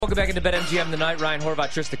Welcome back into BetMGM tonight. Ryan Horvath,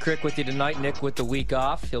 Trista Crick with you tonight. Nick with the week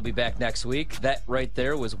off. He'll be back next week. That right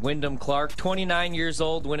there was Wyndham Clark, 29 years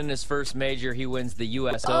old, winning his first major. He wins the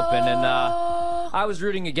U.S. Open. And I was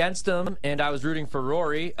rooting against him, and I was rooting for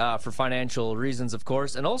Rory for financial reasons, of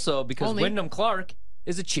course, and also because Wyndham Clark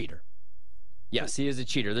is a cheater. Yes, he is a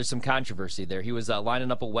cheater. There's some controversy there. He was lining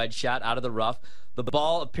up a wedge shot out of the rough. The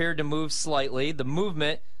ball appeared to move slightly. The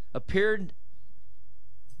movement appeared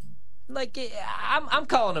like I'm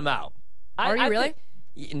calling him out. Are you really?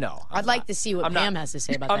 No. I'd like to see what Pam has to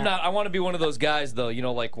say about that. I'm not. I want to be one of those guys, though,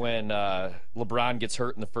 like when LeBron gets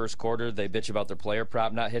hurt in the first quarter, they bitch about their player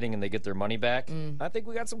prop not hitting and they get their money back. I think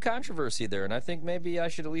we got some controversy there, and I think maybe I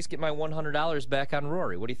should at least get my $100 back on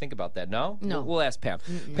Rory. What do you think about that? No? No. We'll ask Pam.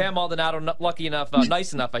 Pam Maldonado,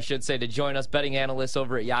 nice enough, I should say, to join us, betting analyst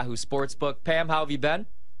over at Yahoo Sportsbook. Pam, how have you been?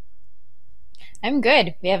 I'm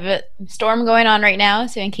good. We have a storm going on right now,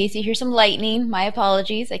 so in case you hear some lightning, my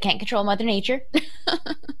apologies. I can't control Mother Nature.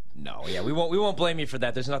 No, yeah, we won't blame you for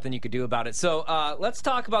that. There's nothing you could do about it. So let's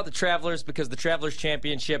talk about the Travelers, because the Travelers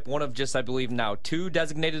Championship, one of just, I believe, now 2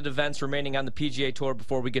 designated events remaining on the PGA Tour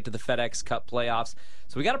before we get to the FedEx Cup playoffs.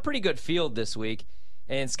 So we got a pretty good field this week.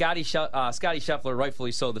 And Scotty Scheffler,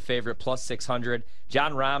 rightfully so, the favorite, plus 600.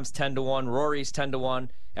 John Rahm's 10-1. Rory's 10-1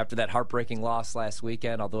 after that heartbreaking loss last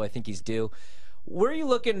weekend, although I think he's due. Where are you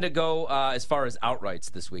looking to go as far as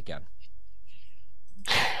outrights this weekend?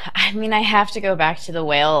 I mean, I have to go back to the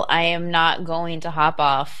whale. I am not going to hop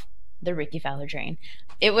off the Ricky Fowler train.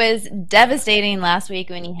 It was devastating last week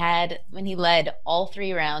when he led all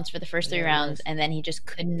 3 rounds for the first 3 rounds, and then he just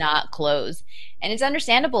could not close. And it's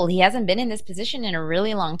understandable. He hasn't been in this position in a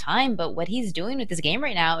really long time, but what he's doing with his game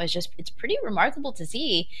right now is just, it's pretty remarkable to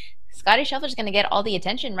see. Scotty Scheffler's going to get all the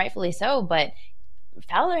attention, rightfully so, but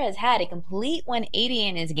Fowler has had a complete 180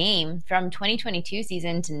 in his game from 2022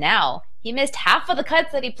 season to now. He missed half of the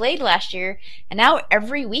cuts that he played last year, and now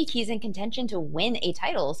every week he's in contention to win a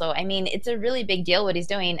title. So, I mean, it's a really big deal what he's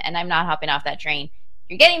doing, and I'm not hopping off that train.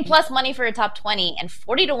 You're getting plus money for a top 20 and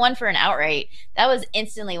 40-1 for an outright. That was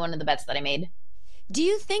instantly one of the bets that I made. Do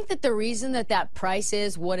you think that the reason that price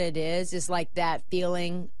is what it is like that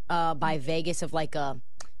feeling by Vegas of like a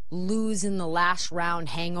lose in the last round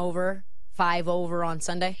hangover? 5 over on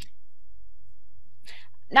Sunday?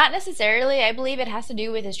 Not necessarily. I believe it has to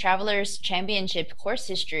do with his Travelers Championship course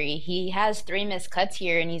history. He has 3 missed cuts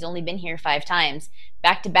here, and he's only been here 5 times.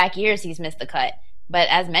 Back-to-back years, he's missed the cut. But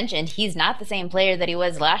as mentioned, he's not the same player that he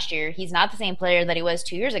was last year. He's not the same player that he was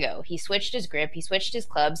 2 years ago. He switched his grip. He switched his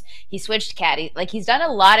clubs. He switched caddy. Like, he's done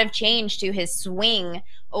a lot of change to his swing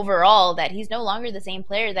overall, that he's no longer the same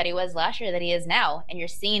player that he was last year that he is now. And you're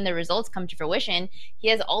seeing the results come to fruition. He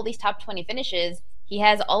has all these top 20 finishes. He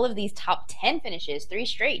has all of these top 10 finishes, 3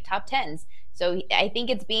 straight top 10s. So I think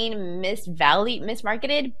it's being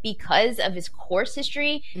mismarketed because of his course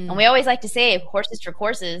history. And we always like to say horses for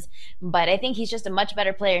courses, but I think he's just a much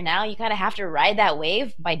better player now. You kind of have to ride that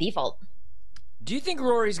wave by default. Do you think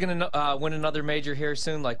Rory's going to win another major here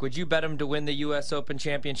soon? Like, would you bet him to win the U.S. Open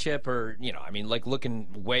Championship, or, like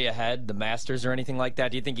looking way ahead, the Masters or anything like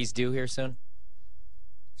that? Do you think he's due here soon?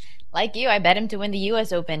 Like you, I bet him to win the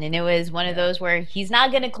U.S. Open, and it was one of those where he's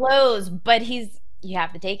not going to close, but you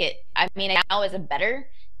have to take it. I mean, now as a bettor,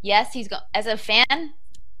 yes, as a fan,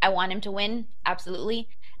 I want him to win, absolutely.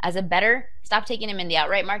 As a bettor, stop taking him in the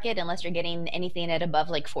outright market unless you're getting anything at above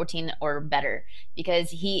like 14 or better.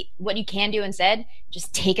 Because what you can do instead,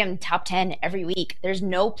 just take him top 10 every week. There's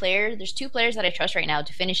 2 players that I trust right now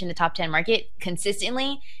to finish in the top 10 market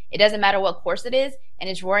consistently. It doesn't matter what course it is, and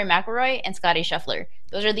it's Rory McIlroy and Scotty Scheffler.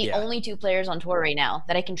 Those are the only 2 players on tour right now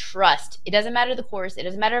that I can trust. It doesn't matter the course. It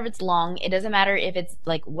doesn't matter if it's long. It doesn't matter if it's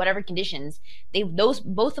like whatever conditions.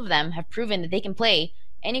 Both of them have proven that they can play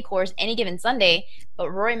any course, any given Sunday.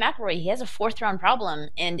 But Rory McIlroy, he has a 4th round problem,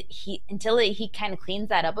 and until he kind of cleans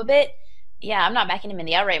that up a bit, I'm not backing him in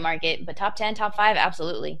the outright market. But top 10, top 5,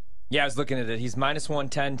 absolutely. Yeah, I was looking at it. He's minus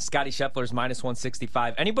 110. Scotty Scheffler's minus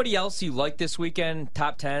 165. Anybody else you like this weekend,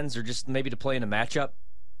 top 10s, or just maybe to play in a matchup?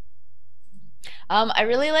 I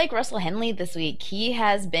really like Russell Henley this week. He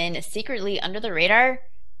has been secretly under the radar,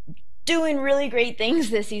 doing really great things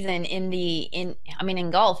this season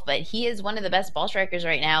in golf, but he is one of the best ball strikers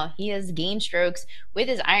right now. He has gained strokes with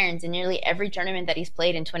his irons in nearly every tournament that he's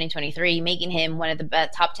played in 2023, making him one of the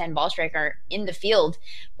best top 10 ball striker in the field.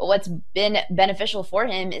 But what's been beneficial for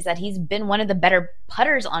him is that he's been one of the better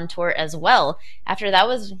putters on tour as well. After that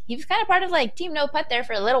he was kind of part of like Team No Putt there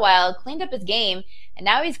for a little while, cleaned up his game, and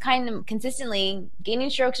now he's kind of consistently gaining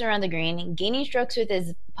strokes around the green, gaining strokes with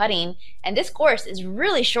his putting. And this course is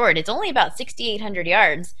really short. It's only about 6,800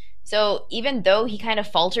 yards. So even though he kind of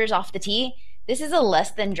falters off the tee, This is a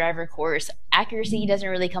less than driver course. Accuracy doesn't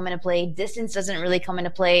really come into play. Distance doesn't really come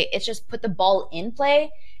into play. It's just put the ball in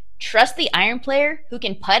play. Trust the iron player who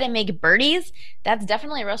can putt and make birdies. That's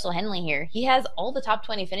definitely Russell Henley here. He has all the top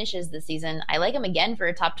 20 finishes this season. I like him again for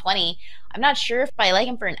a top 20. I'm not sure if I like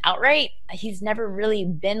him for an outright. He's never really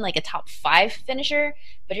been like a top 5 finisher,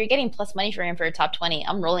 but you're getting plus money for him for a top 20.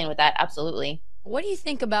 I'm rolling with that, absolutely. What do you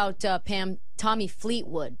think about, Pam, Tommy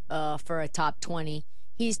Fleetwood for a top 20?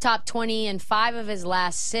 He's top 20 in 5 of his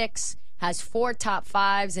last 6, has 4 top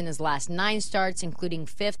 5s in his last 9 starts, including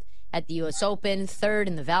 5th at the U.S. Open, 3rd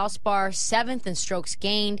in the Valspar, 7th in strokes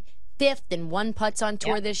gained, 5th in 1 putts on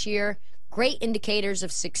tour this year. Great indicators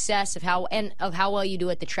of success of how well you do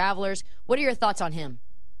at the Travelers. What are your thoughts on him?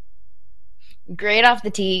 Great off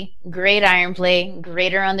the tee, great iron play,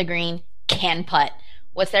 great around the green, can putt.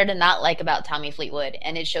 What's there to not like about Tommy Fleetwood?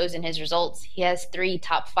 And it shows in his results. He has 3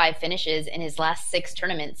 top 5 finishes in his last 6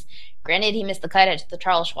 tournaments. Granted, he missed the cut at the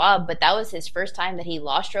Charles Schwab, but that was his first time that he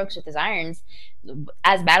lost strokes with his irons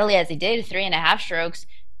as badly as he did, 3.5 strokes.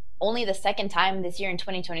 Only the second time this year in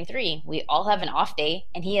 2023. We all have an off day,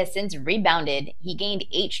 and he has since rebounded. He gained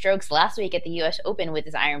 8 strokes last week at the U.S. Open with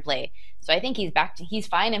his iron play. So I think he's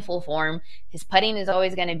fine in full form. His putting is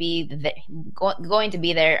always going to be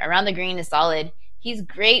there. Around the green is solid. He's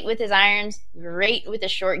great with his irons, great with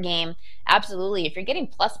his short game. Absolutely. If you're getting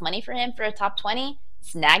plus money for him for a top 20,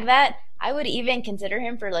 snag that. I would even consider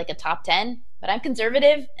him for like a top 10, but I'm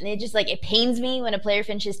conservative, and it pains me when a player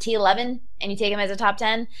finishes T11 and you take him as a top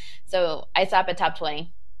 10. So I stop at top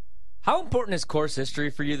 20. How important is course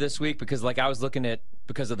history for you this week? Because I was looking at,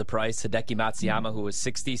 because of the price, Hideki Matsuyama, who was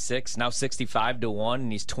 66, now 65 to 1,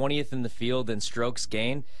 and he's 20th in the field in strokes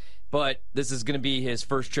gained. But this is going to be his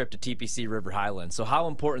first trip to TPC River Highlands. So how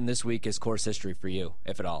important this week is course history for you,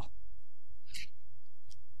 if at all?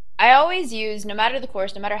 I always use, no matter the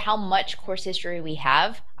course, no matter how much course history we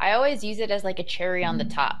have, I always use it as like a cherry on the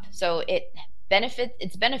top. So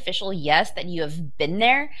it's beneficial, yes, that you have been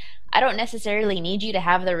there. I don't necessarily need you to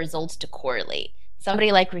have the results to correlate.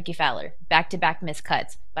 Somebody like Ricky Fowler, back-to-back missed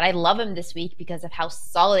cuts. But I love him this week because of how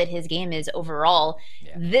solid his game is overall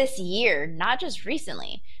this year, not just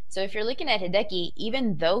recently. So if you're looking at Hideki,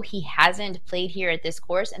 even though he hasn't played here at this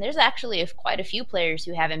course, and there's actually quite a few players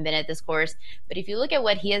who haven't been at this course, but if you look at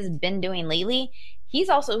what he has been doing lately, he's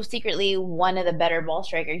also secretly one of the better ball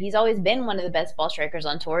strikers. He's always been one of the best ball strikers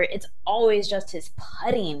on tour. It's always just his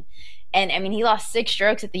putting. And, I mean, he lost 6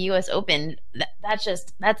 strokes at the U.S. Open. That's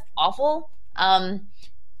awful.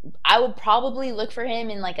 I would probably look for him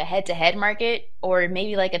in like a head-to-head market, or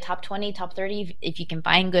maybe like a top 20, top 30 if you can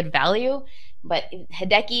find good value. But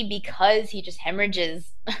Hideki, because he just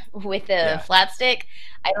hemorrhages with a flat stick,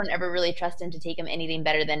 I don't ever really trust him to take him anything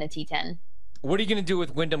better than a T10. What are you going to do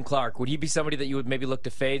with Wyndham Clark? Would he be somebody that you would maybe look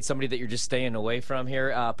to fade, somebody that you're just staying away from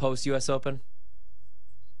here post-U.S. Open?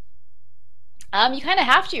 You kind of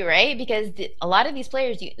have to, right? Because a lot of these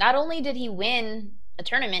players, not only did he win a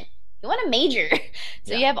tournament, he won a major.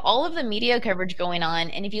 So you have all of the media coverage going on.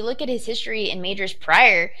 And if you look at his history in majors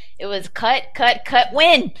prior, it was cut,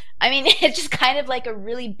 win. I mean, it's just kind of like a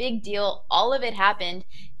really big deal. All of it happened.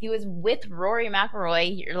 He was with Rory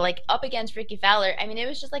McIlroy. You're like up against Ricky Fowler. I mean, it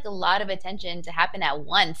was just like a lot of attention to happen at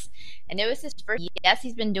once. And it was his first. Yes,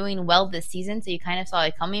 he's been doing well this season. So you kind of saw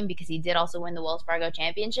it coming because he did also win the Wells Fargo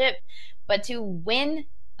Championship. But to win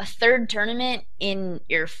a 3rd tournament in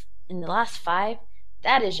the last 5,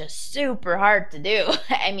 that is just super hard to do.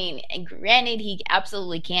 I mean, and granted, he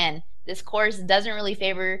absolutely can. This course doesn't really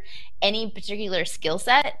favor any particular skill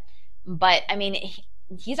set, but I mean,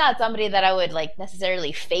 he's not somebody that I would like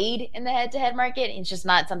necessarily fade in the head-to-head market. It's just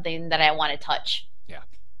not something that I want to touch. Yeah.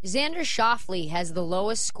 Xander Schauffele has the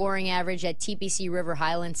lowest scoring average at TPC River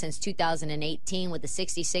Highlands since 2018 with a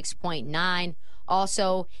 66.9.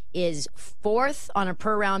 Also is 4th on a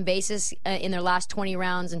per-round basis in their last 20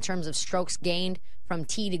 rounds in terms of strokes gained from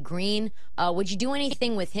tee to green. Would you do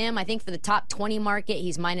anything with him? I think for the top 20 market,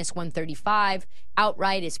 he's minus 135.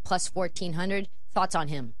 Outright is plus 1,400. Thoughts on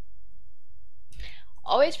him?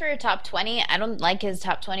 Always for a top 20. I don't like his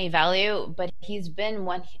top 20 value, but he's been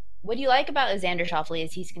one. What you like about Xander Schauffele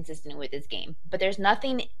is he's consistent with his game, but there's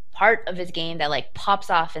nothing part of his game that like pops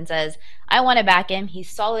off and says, I want to back him.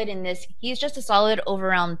 He's solid in this. He's just a solid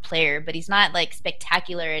overall player, but he's not like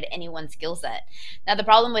spectacular at any one skill set. Now, the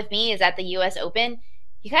problem with me is at the U.S. Open,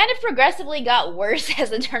 he kind of progressively got worse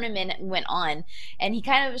as the tournament went on, and he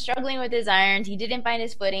kind of was struggling with his irons. He didn't find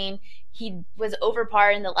his footing. He was over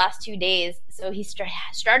par in the last 2 days, so he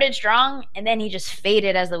started strong, and then he just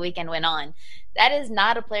faded as the weekend went on. That is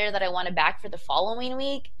not a player that I want to back for the following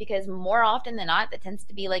week, because more often than not, that tends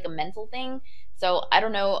to be like a mental thing. So I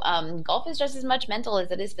don't know. Golf is just as much mental as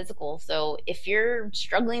it is physical. So if you're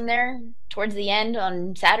struggling there towards the end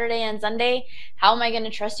on Saturday and Sunday, how am I going to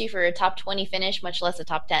trust you for a top 20 finish, much less a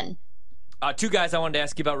top 10? Two guys I wanted to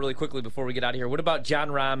ask you about really quickly before we get out of here. What about John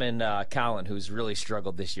Rahm and Colin, who's really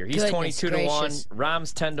struggled this year? He's 22-1.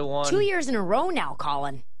 Rahm's 10-1. 2 years in a row now,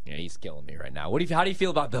 Colin. Yeah, he's killing me right now. How do you feel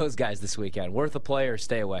about those guys this weekend? Worth a play or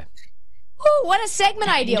stay away? Ooh, what a segment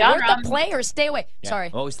idea. Worth a play or stay away. Yeah, Sorry.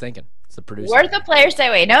 I'm always thinking. It's the producer. Worth a play or stay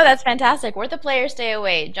away. No, that's fantastic. Worth a play or stay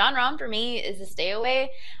away. John Rahm, for me, is a stay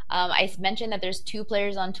away. I mentioned that there's 2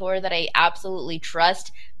 players on tour that I absolutely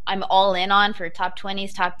trust. I'm all in on for top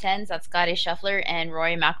 20s, top 10s. That's Scotty Scheffler and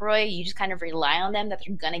Rory McIlroy. You just kind of rely on them that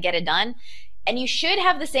they're going to get it done. And you should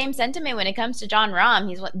have the same sentiment when it comes to John Rahm.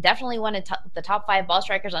 He's definitely one of the top 5 ball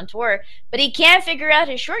strikers on tour, but he can't figure out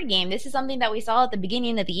his short game. This is something that we saw at the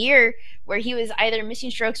beginning of the year where he was either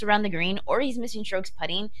missing strokes around the green or he's missing strokes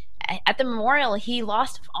putting. At the Memorial, he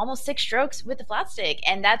lost almost 6 strokes with the flat stick,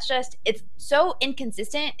 and that's just, it's so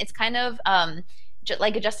inconsistent. It's kind of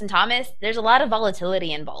like a Justin Thomas. There's a lot of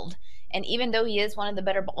volatility involved. And even though he is one of the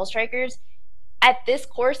better ball strikers, at this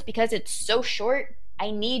course, because it's so short, I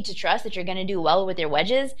need to trust that you're going to do well with your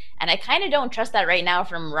wedges, and I kind of don't trust that right now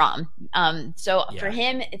from Rahm. For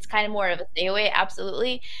him, it's kind of more of a stay away,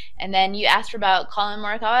 absolutely. And then you asked about Colin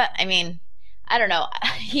Morikawa. I mean, I don't know.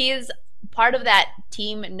 He is part of that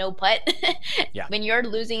team no putt. Yeah. When you're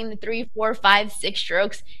losing 3, 4, 5, 6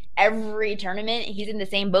 strokes every tournament, he's in the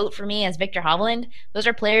same boat for me as Victor Hovland. Those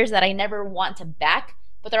are players that I never want to back,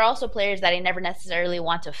 but they're also players that I never necessarily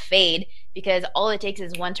want to fade because all it takes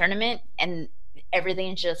is one tournament and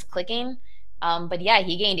everything's just clicking. But yeah,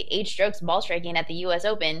 he gained 8 strokes ball striking at the U.S.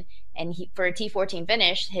 Open, and for a T14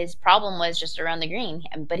 finish, his problem was just around the green,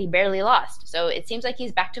 but he barely lost. So it seems like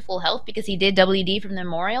he's back to full health because he did WD from the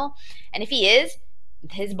Memorial. And if he is,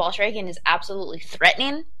 his ball striking is absolutely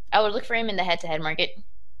threatening. I would look for him in the head-to-head market.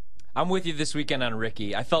 I'm with you this weekend on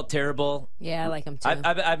Ricky. I felt terrible. Yeah, I like him too.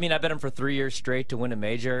 I mean, I bet him for 3 years straight to win a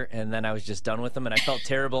major, and then I was just done with him, and I felt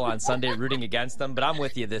terrible on Sunday rooting against them. But I'm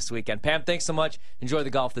with you this weekend. Pam, thanks so much. Enjoy the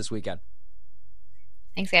golf this weekend.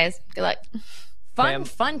 Thanks, guys. Good luck.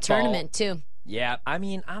 Fun tournament too. Yeah, I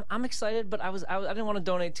mean, I'm excited, but I didn't want to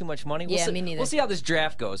donate too much money. Me neither. We'll see how this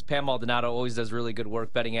draft goes. Pam Maldonado always does really good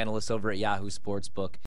work, betting analyst over at Yahoo Sportsbook.